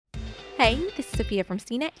Hey, this is Sophia from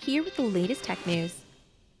CNET here with the latest tech news.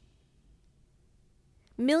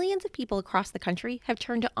 Millions of people across the country have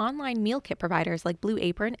turned to online meal kit providers like Blue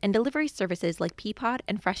Apron and delivery services like Peapod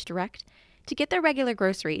and Fresh Direct to get their regular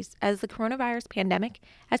groceries as the coronavirus pandemic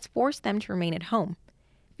has forced them to remain at home,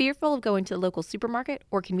 fearful of going to the local supermarket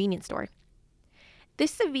or convenience store.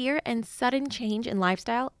 This severe and sudden change in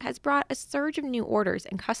lifestyle has brought a surge of new orders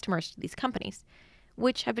and customers to these companies,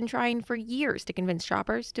 which have been trying for years to convince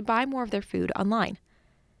shoppers to buy more of their food online.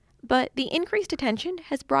 But the increased attention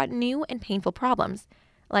has brought new and painful problems,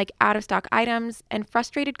 like out-of-stock items and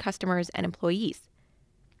frustrated customers and employees.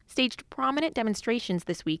 Staged prominent demonstrations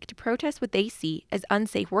this week to protest what they see as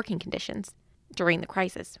unsafe working conditions during the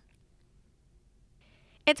crisis.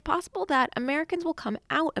 It's possible that Americans will come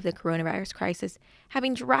out of the coronavirus crisis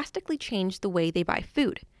having drastically changed the way they buy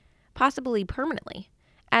food, possibly permanently,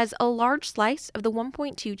 as a large slice of the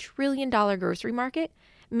 $1.2 trillion grocery market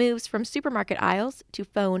moves from supermarket aisles to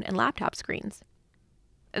phone and laptop screens.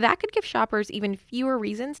 That could give shoppers even fewer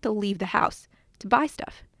reasons to leave the house to buy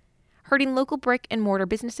stuff, hurting local brick and mortar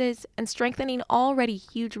businesses and strengthening already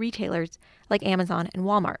huge retailers like Amazon and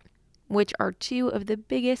Walmart, which are two of the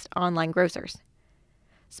biggest online grocers.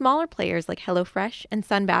 Smaller players like HelloFresh and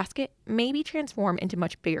Sunbasket may be transformed into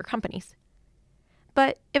much bigger companies.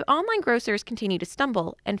 But if online grocers continue to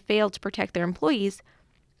stumble and fail to protect their employees,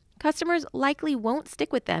 customers likely won't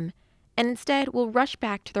stick with them and instead will rush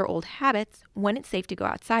back to their old habits when it's safe to go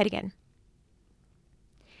outside again.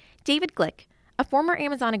 David Glick, a former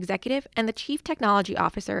Amazon executive and the chief technology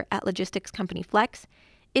officer at logistics company Flex,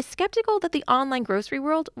 is skeptical that the online grocery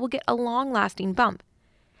world will get a long-lasting bump,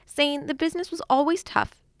 saying the business was always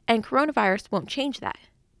tough and coronavirus won't change that.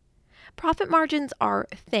 Profit margins are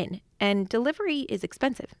thin and delivery is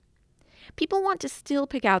expensive. People want to still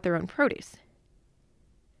pick out their own produce.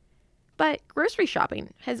 But grocery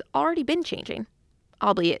shopping has already been changing,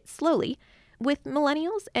 albeit slowly, with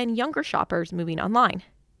millennials and younger shoppers moving online.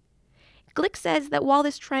 Glick says that while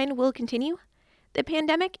this trend will continue, the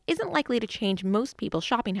pandemic isn't likely to change most people's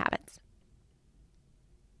shopping habits.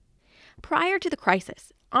 Prior to the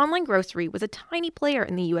crisis, online grocery was a tiny player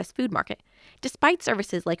in the U.S. food market, despite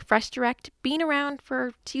services like Fresh Direct being around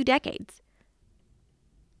for 2 decades.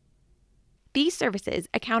 These services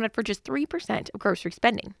accounted for just 3% of grocery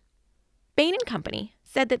spending. Bain & Company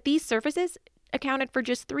said that these services accounted for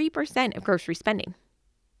just 3% of grocery spending.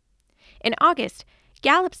 In August,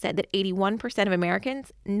 Gallup said that 81% of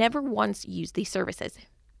Americans never once used these services.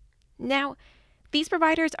 Now, these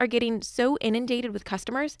providers are getting so inundated with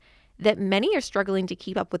customers that many are struggling to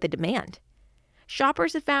keep up with the demand.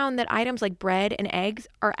 Shoppers have found that items like bread and eggs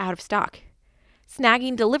are out of stock.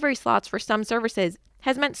 Snagging delivery slots for some services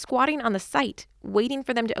has meant squatting on the site, waiting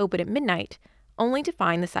for them to open at midnight, only to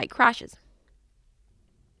find the site crashes.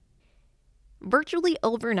 Virtually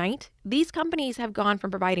overnight, these companies have gone from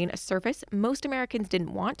providing a service most Americans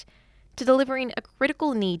didn't want to delivering a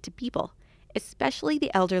critical need to people, especially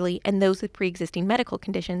the elderly and those with pre-existing medical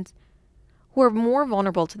conditions, who are more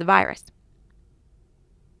vulnerable to the virus.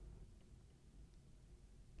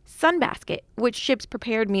 Sunbasket, which ships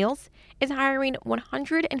prepared meals, is hiring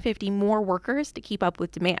 150 more workers to keep up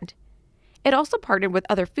with demand. It also partnered with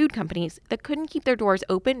other food companies that couldn't keep their doors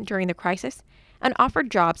open during the crisis and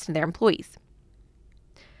offered jobs to their employees.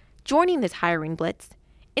 Joining this hiring blitz,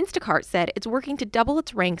 Instacart said it's working to double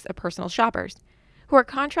its ranks of personal shoppers, who are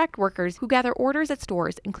contract workers who gather orders at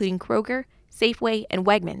stores including Kroger, Safeway, and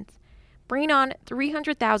Wegmans, bringing on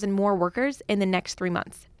 300,000 more workers in the next 3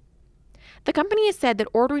 months. The company has said that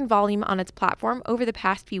ordering volume on its platform over the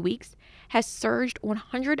past few weeks has surged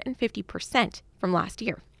 150% from last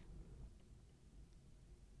year.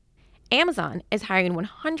 Amazon is hiring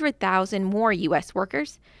 100,000 more U.S.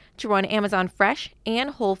 workers to run Amazon Fresh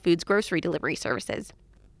and Whole Foods grocery delivery services.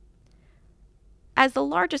 As the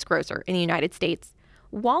largest grocer in the United States,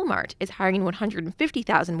 Walmart is hiring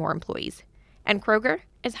 150,000 more employees, and Kroger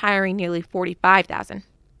is hiring nearly 45,000.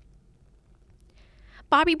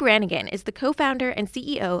 Bobby Brannigan is the co-founder and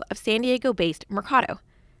CEO of San Diego-based Mercado,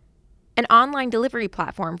 an online delivery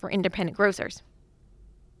platform for independent grocers.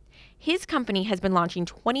 His company has been launching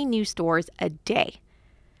 20 new stores a day.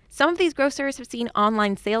 Some of these grocers have seen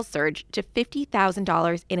online sales surge to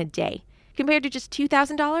 $50,000 in a day, compared to just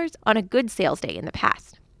 $2,000 on a good sales day in the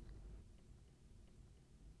past.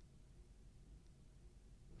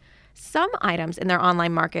 Some items in their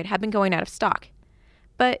online market have been going out of stock,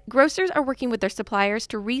 but grocers are working with their suppliers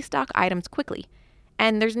to restock items quickly,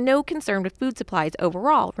 and there's no concern with food supplies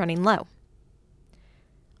overall running low.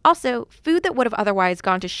 Also, food that would have otherwise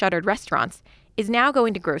gone to shuttered restaurants is now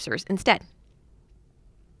going to grocers instead.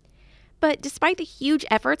 But despite the huge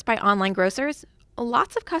efforts by online grocers,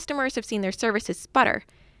 lots of customers have seen their services sputter,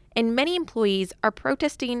 and many employees are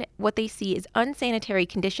protesting what they see as unsanitary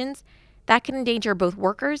conditions that can endanger both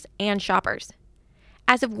workers and shoppers.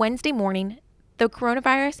 As of Wednesday morning, the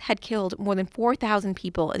coronavirus had killed more than 4,000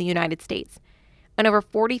 people in the United States and over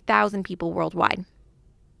 40,000 people worldwide.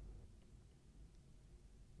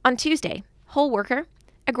 On Tuesday, Whole Worker,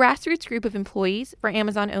 a grassroots group of employees for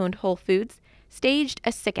Amazon-owned Whole Foods, staged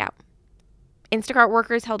a sick-out. Instacart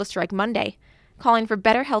workers held a strike Monday, calling for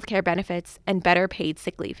better healthcare benefits and better paid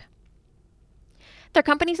sick leave. Their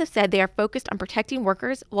companies have said they are focused on protecting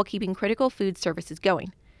workers while keeping critical food services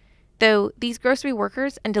going, though these grocery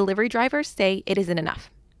workers and delivery drivers say it isn't enough.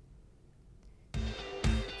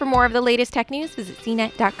 For more of the latest tech news, visit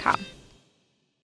cnet.com.